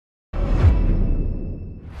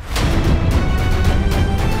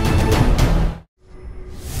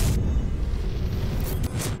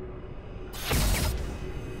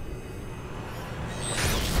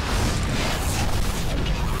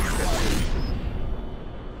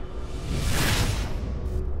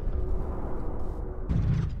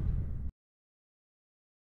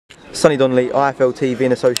Sonny Donnelly, IFL TV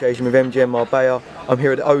in association with MGM Marbella. I'm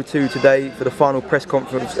here at the O2 today for the final press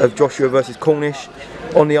conference of Joshua versus Cornish.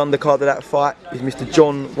 On the undercard of that fight is Mr.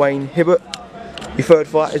 John Wayne Hibbert. Your third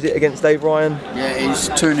fight, is it against Dave Ryan? Yeah, he's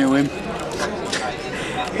 2-0 him.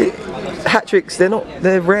 Hat-tricks,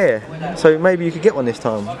 they're rare, so maybe you could get one this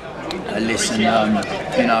time. Listen, you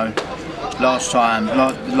know,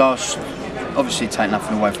 obviously take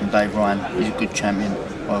nothing away from Dave Ryan. He's a good champion,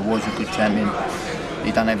 or was a good champion.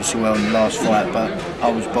 He done ever so well in the last fight, but I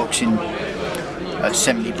was boxing at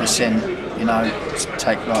 70%, you know,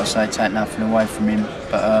 like I say, take nothing away from him,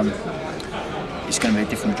 but it's going to be a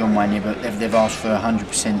different John Wayne Hibbert. They've asked for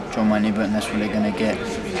 100% John Wayne Hibbert, and that's what they're going to get.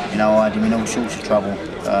 You know, I had him in all sorts of trouble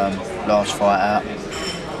last fight out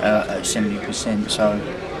at 70%, So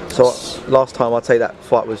last time I'd say that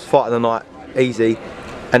fight was fight of the night, easy,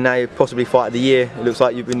 and now you're possibly fight of the year. It looks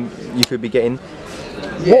like you could be getting.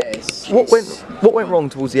 Yes. What went wrong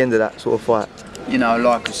towards the end of that sort of fight? You know,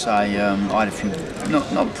 like I say, I had a few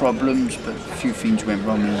not problems, but a few things went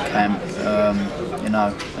wrong in camp. You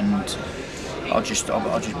know, and I just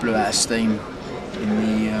blew out of steam in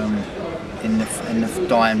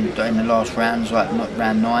the last rounds, like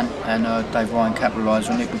round 9, and Dave Ryan capitalised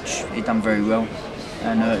on it, which he done very well,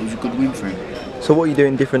 and it was a good win for him. So what are you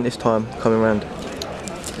doing different this time coming round?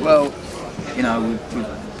 Well, you know,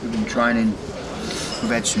 we've been training. We've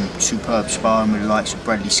had some superb sparring with the likes of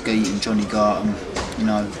Bradley Skeet and Johnny Garton, you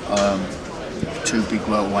know, 2 big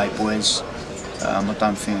welterweight boys. I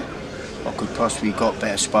don't think I could possibly got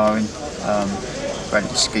better sparring.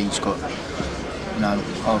 Bradley Skeet's got, you know,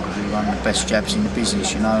 arguably one of the best jabs in the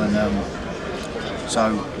business, you know, and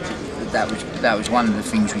so that was one of the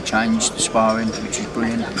things we changed, the sparring, which is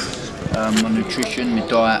brilliant. My nutrition, my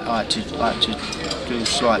diet, I had to do a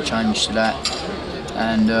slight change to that,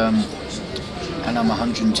 and I'm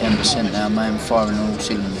 110% now, man, firing on all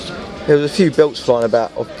cylinders. There was a few belts flying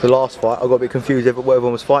about of the last fight. I got a bit confused over what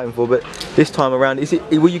everyone was fighting for, but this time around,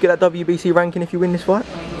 will you get that WBC ranking if you win this fight?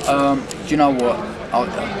 Do you know what?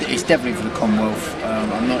 It's definitely for the Commonwealth.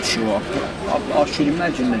 I'm not sure. I should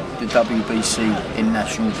imagine that the WBC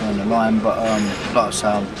international is on the line, but like I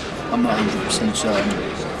say, I'm not 100% certain.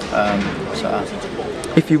 So,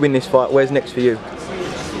 if you win this fight, where's next for you?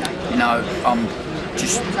 You know, I'm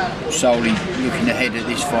just solely looking ahead at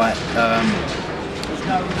this fight.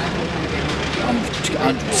 I'm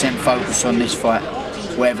 100% focused on this fight.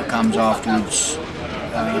 Whatever comes afterwards,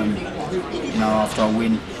 you know, after I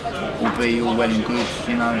win, will be all well and good.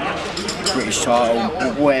 You know, British title,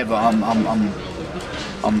 whatever. I'm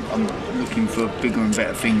looking for bigger and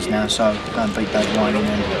better things now. So go and beat Dave Ryan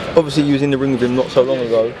again. Obviously, you was in the ring with him not so long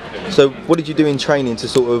ago. So what did you do in training to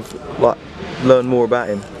sort of like learn more about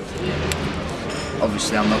him?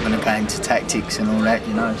 Obviously, I'm not going to go into tactics and all that,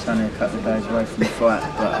 you know, it's only a couple of days away from the fight,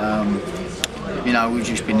 but, you know, we've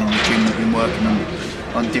just been in the gym, we've been working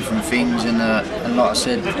on different things, and like I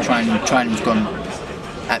said, training's gone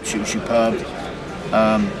absolutely superb,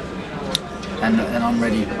 and I'm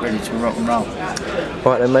ready to rock and roll.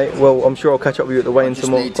 Right then, mate, well, I'm sure I'll catch up with you at the weigh-in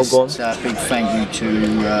tomorrow. A big thank you to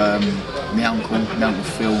my uncle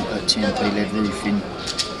Phil at TNP Lead Roofing,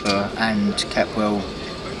 and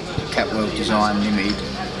Capwell Design Limited,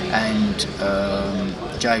 and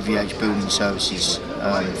JVH Building Services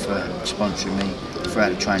for sponsoring me throughout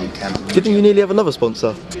the training camp. Didn't you nearly have another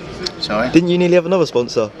sponsor? Sorry? Didn't you nearly have another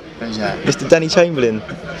sponsor? Who's that? Mr. Danny Chamberlain.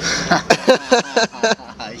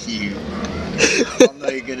 You. I'm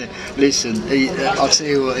not even gonna listen. I'll tell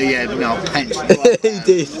you what, he had no pants. Right, he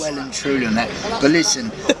did. Well and truly on that. But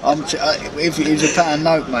listen, if it was a pound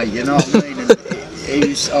note, mate, you know what I mean?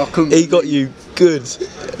 And he got you good.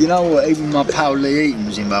 You know what? Even my pal Lee Eaton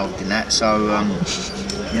was involved in that. So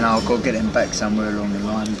you know, I've got to get him back somewhere along the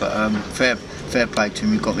line. But fair play to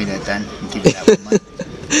him. You got me there, Dan. I'll give you that one, mate.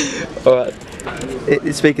 All right.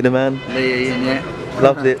 Speaking of man, Lee Eaton, yeah.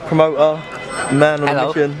 Loved it. Promoter. Man on a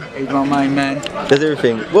mission. He's my main man. There's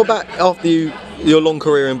everything. What about after your long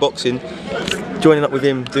career in boxing, joining up with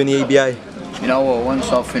him, doing the EBA? You know what,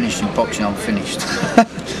 once I've finished in boxing, I'm finished.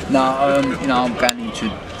 No, you know, I'm going into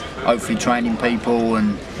hopefully training people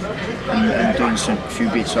and doing a few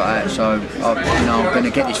bits like that. So, you know, I'm going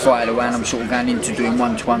to get this fight out of the way, and I'm sort of going into doing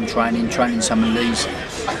one-to-one training some of these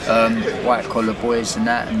white collar boys and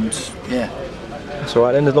that, and yeah. That's all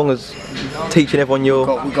right then, as long as teaching everyone your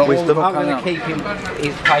wisdom. I'm going to keep him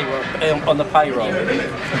his payroll, on the payroll. I'm going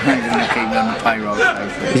to keep him on the payroll.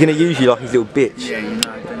 He's going to use you like his little bitch. Yeah, you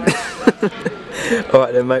know.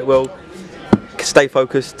 Alright then, mate, well, stay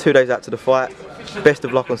focused, 2 days out to the fight. Best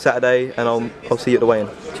of luck on Saturday, and I'll see you at the weigh-in.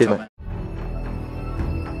 Cheers, mate.